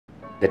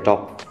the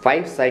top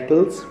 5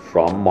 cycles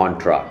from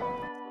Montra.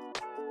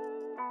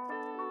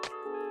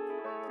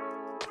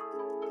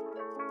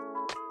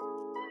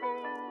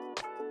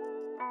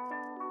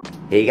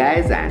 Hey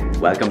guys, and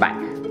welcome back.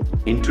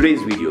 In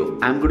today's video,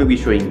 I'm going to be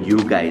showing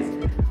you guys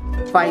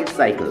 5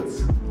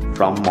 cycles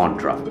from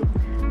Montra.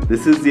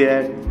 This is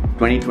their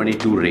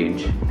 2022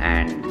 range,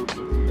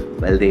 and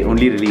well, they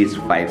only released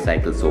 5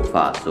 cycles so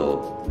far,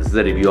 so this is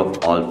a review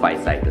of all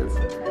 5 cycles.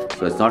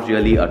 So it's not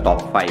really a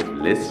top 5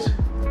 list.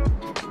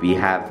 We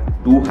have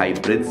 2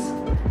 hybrids,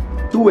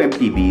 2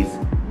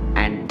 MTBs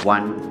and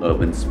 1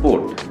 urban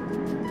sport.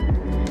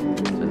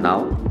 So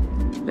now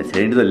let's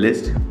head into the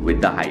list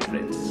with the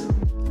hybrids.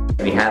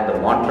 We have the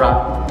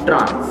Montra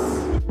Trance.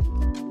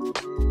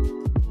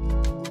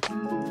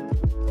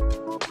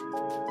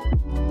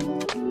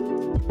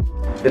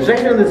 The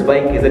traction on this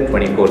bike is at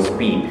 24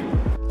 speed.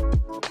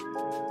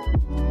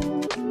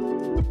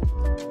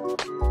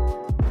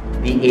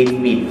 The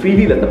 8-speed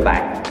freewheel at the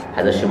back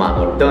has a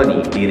Shimano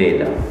tourney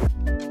derailleur.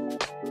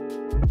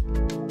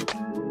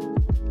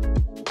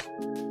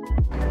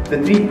 The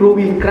 3 Pro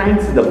wheel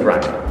cranks in the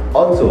front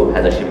also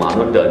has a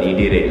Shimano tourney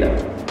derailleur.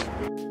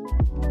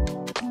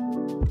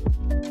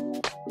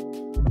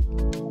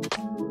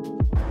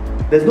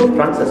 There's no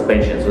front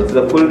suspension, so it's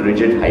a full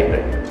rigid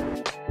hybrid.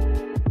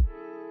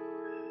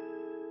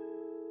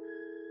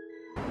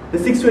 The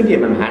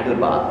 620mm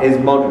handlebar is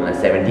mounted on a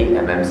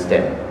 70mm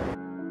stem.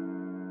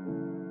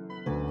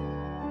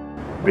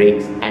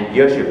 Brakes and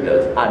gear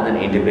shifters are an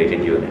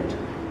integrated unit.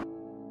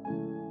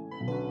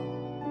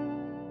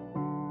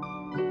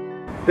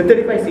 The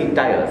 35C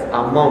tires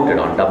are mounted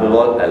on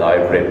double-wall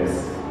alloy rims.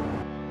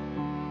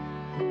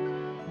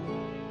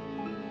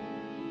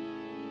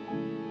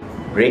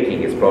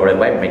 Braking is provided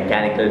by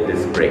mechanical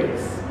disc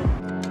brakes.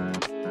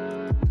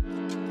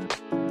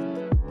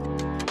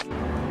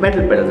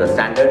 Metal pedals are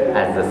standard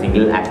as the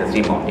single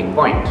accessory mounting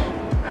point.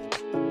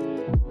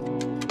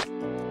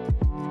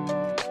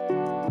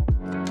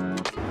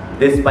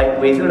 This bike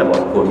weighs in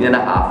about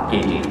 14.5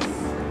 kgs.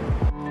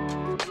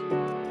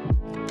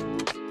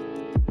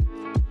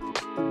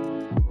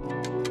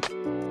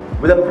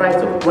 With a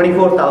price of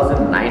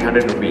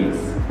 24,900 rupees,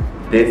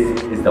 this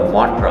is the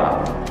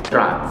Montra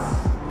Trance.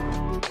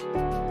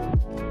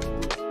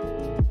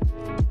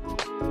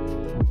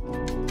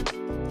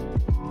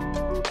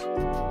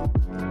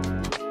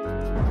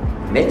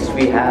 Next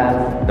we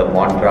have the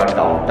Montra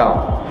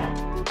Downtown.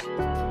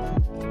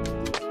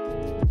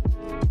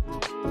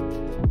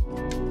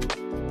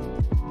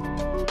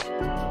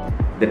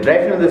 The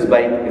drivetrain of this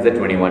bike is a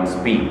 21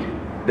 speed.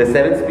 The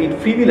 7-speed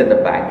freewheel at the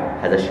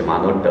back has a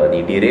Shimano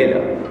tourney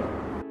derailleur.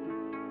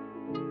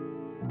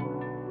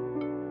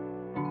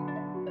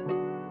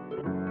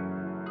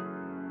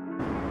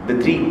 The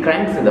 3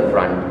 cranks in the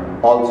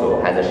front also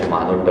has a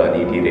Shimano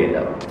tourney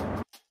derailleur.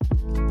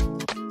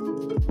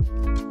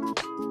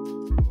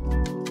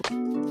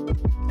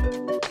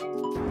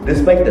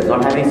 This bike does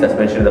not have any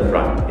suspension in the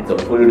front, it's a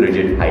full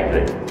rigid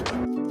hybrid.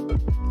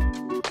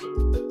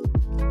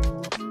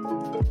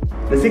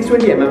 The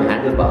 620mm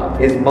handlebar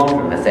is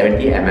mounted on a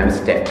 70mm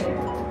stem.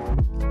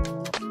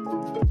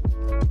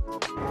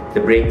 The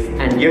brakes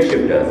and gear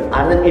shifters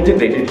are an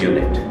integrated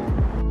unit.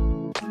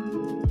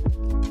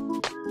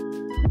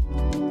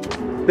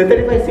 The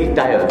 35C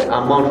tires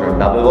are mounted on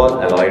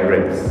double-wall alloy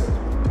rims.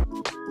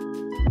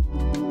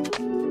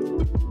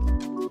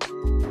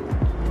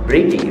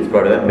 Braking is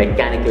provided by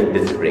mechanical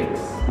disc brakes.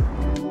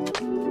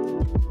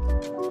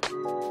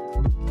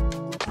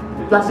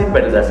 The plastic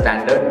pedals are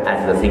standard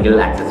as the single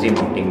accessory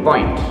mounting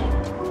point.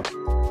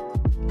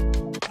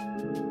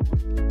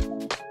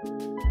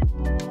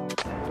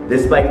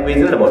 This bike weighs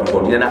in about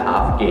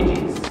 14.5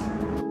 kgs.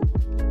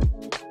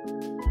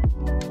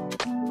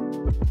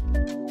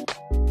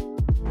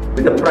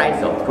 With a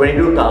price of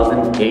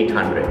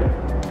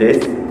 22,800,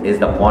 this is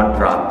the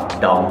Montra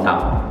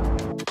Downtown.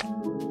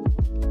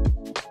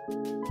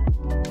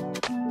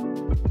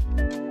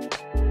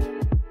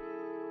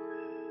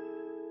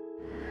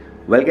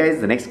 Well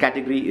guys, the next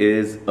category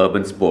is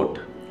urban sport.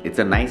 It's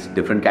a nice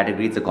different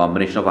category. It's a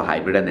combination of a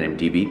hybrid and an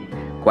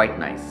MTB. Quite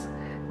nice.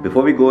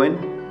 Before we go in,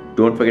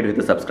 don't forget to hit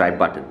the subscribe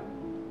button.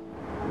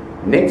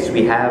 Next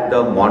we have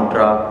the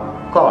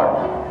Montra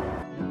Chord.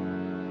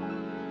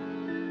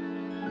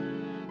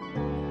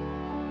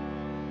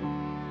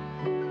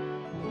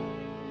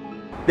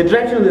 The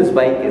drivetrain of this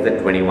bike is at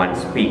 21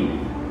 speed.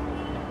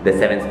 The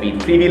 7-speed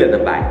freewheel at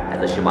the back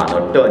has a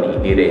Shimano tourney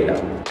derailleur.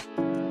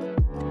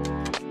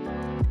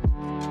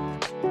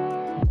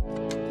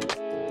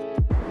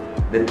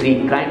 The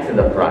 3 cranks in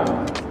the front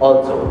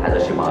also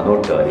has a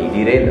Shimano tourney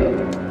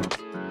derailleur.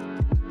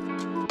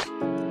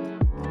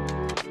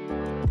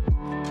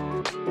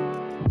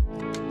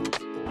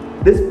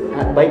 This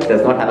bike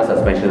does not have a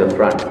suspension in the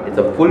front. It's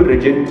a full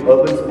rigid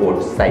urban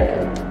sports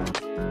cycle.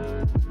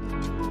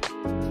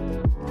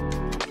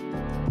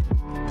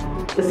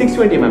 The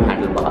 620mm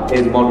handlebar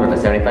is mounted on a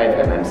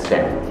 75mm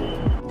stem.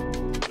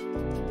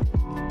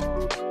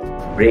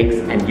 Brakes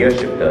and gear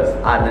shifters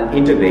are an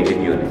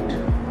integrated unit.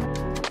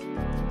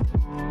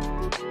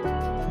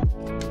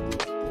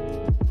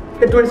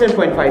 The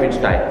 27.5-inch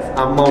tires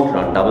are mounted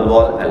on double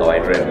wall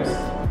alloy rims.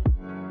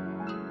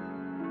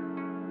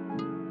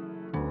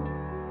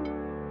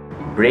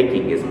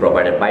 Braking is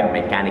provided by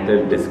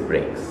mechanical disc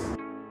brakes.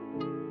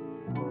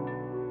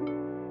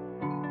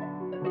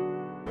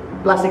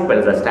 Plastic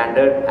pedals are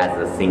standard as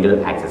a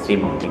single accessory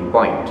mounting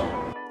point.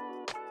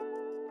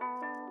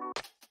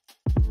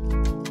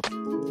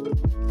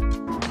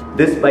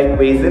 This bike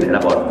weighs in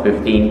at about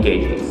 15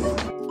 kgs.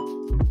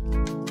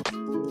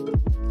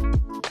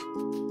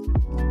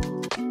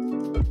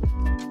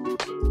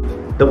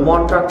 The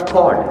Montra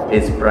Chord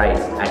is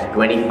priced at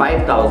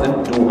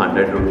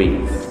 25,200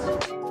 rupees.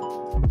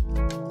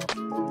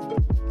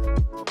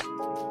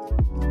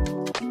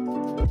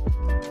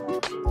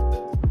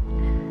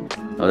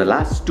 Now the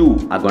last two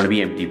are going to be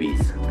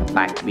MTBs, the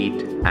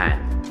Backbeat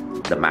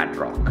and the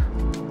Madrock.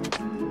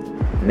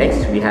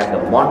 Next we have the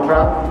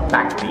Montra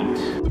Backbeat.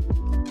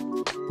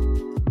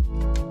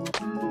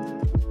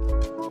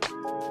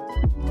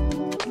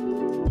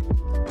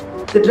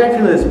 The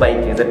drivetrain of this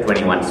bike is a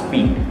 21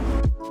 speed.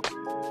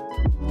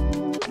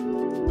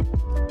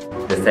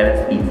 The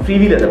 7-speed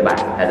freewheel at the back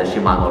has a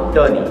Shimano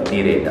turny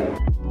derailleur.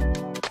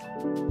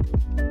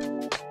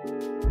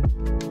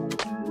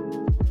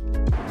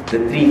 The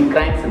 3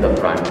 cranks in the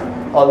front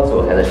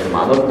also has a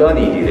Shimano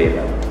turny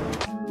derailleur.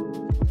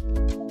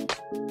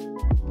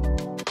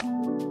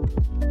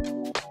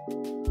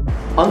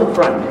 On the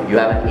front you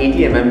have an 80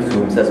 mm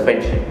zoom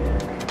suspension.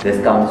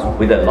 This comes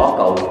with a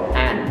lockout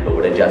and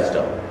load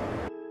adjuster.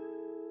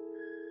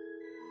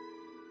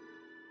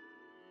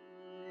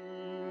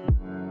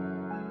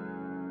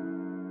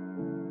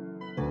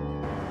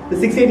 The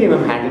 680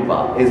 mm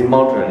handlebar is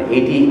mounted on an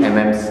 80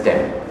 mm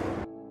stem.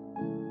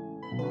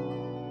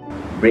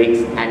 Brakes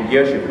and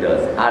gear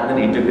shifters are an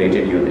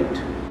integrated unit.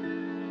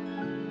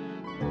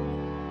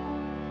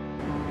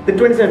 The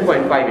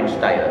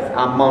 27.5-inch tires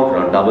are mounted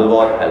on double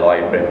wall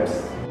alloy rims.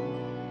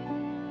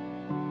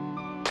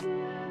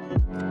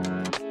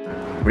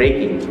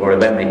 Braking is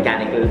provided by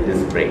mechanical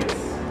disc brakes.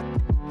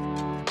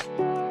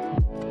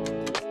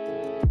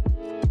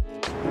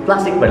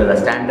 Plastic pedals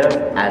are standard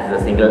as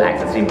a single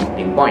accessory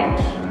mounting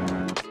point.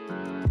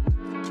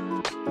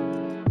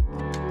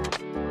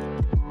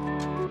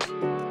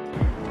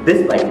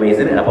 This bike weighs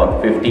in at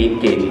about 15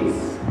 kgs.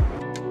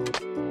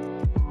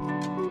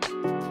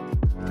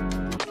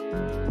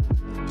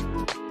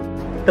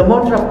 The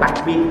Montra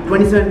Backbeat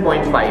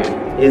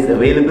 27.5 is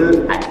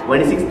available at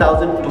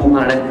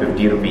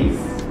 26,250 rupees.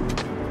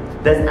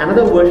 There's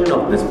another version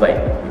of this bike,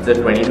 it's a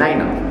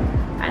 29er,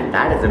 and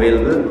that is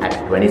available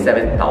at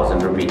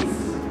 27,000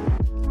 rupees.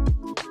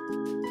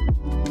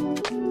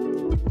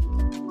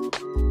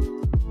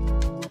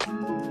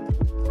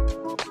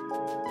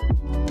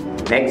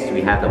 Next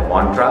we have the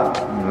Montra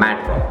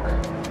Madrock.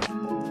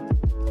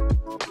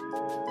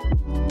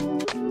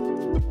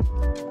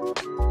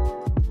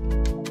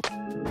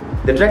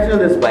 The traction of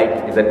this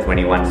bike is at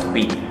 21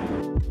 speed.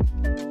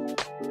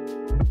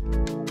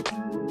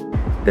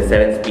 The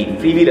 7-speed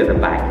freewheel at the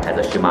back has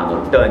a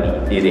Shimano turny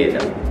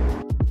derailleur.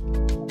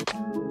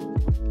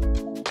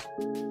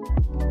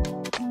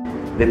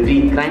 The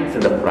 3 cranks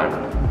in the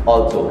front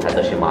also has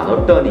a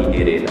Shimano turny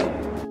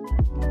derailleur.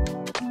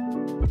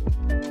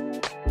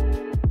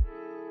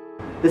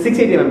 The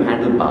 680 mm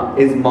handlebar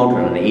is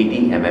mounted on an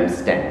 80 mm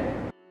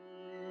stem.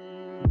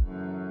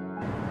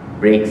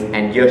 Brakes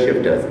and gear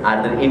shifters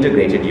are an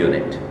integrated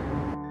unit.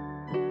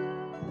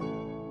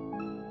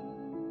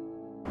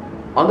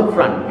 On the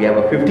front we have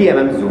a 50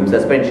 mm zoom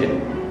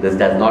suspension. This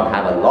does not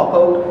have a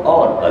lockout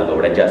or a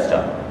load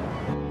adjuster.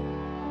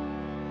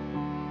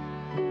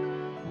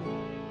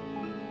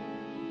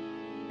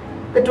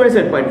 The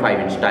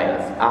 27.5-inch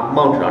tires are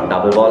mounted on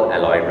double wall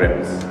alloy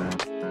rims.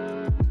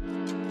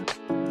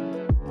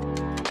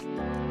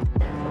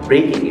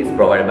 Braking is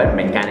provided by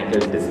mechanical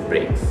disc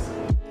brakes.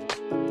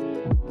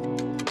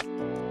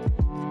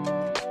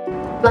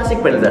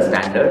 Plastic pedals are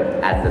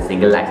standard as the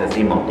single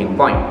accessory mounting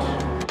point.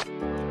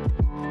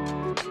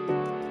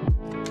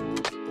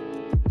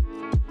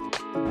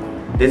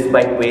 This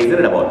bike weighs in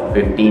at about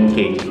 15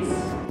 kgs.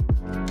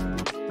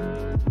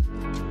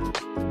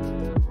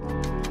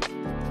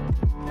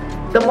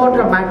 The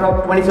Montra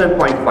Madrock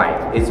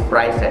 27.5 is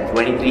priced at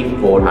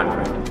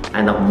 23,400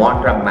 and the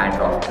Montra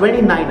Madrock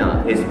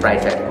 29er is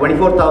priced at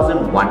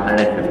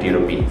 24,150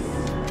 rupees.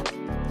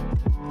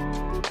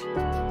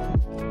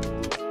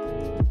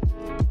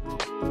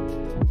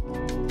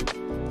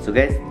 So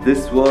guys,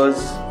 this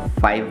was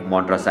 5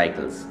 Montra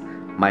cycles.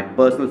 My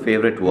personal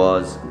favorite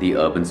was the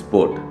Urban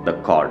Sport, the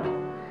Chord.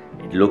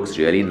 It looks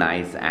really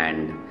nice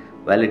and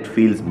well, it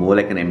feels more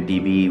like an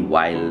MTB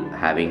while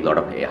having a lot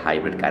of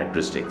hybrid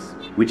characteristics.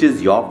 Which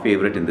is your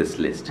favorite in this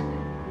list?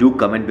 Do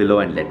comment below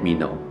and let me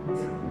know.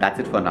 That's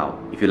it for now.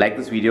 If you like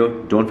this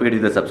video, don't forget to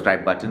hit the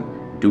subscribe button.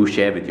 Do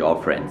share with your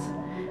friends.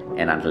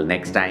 And until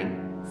next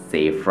time,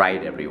 safe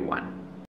ride everyone.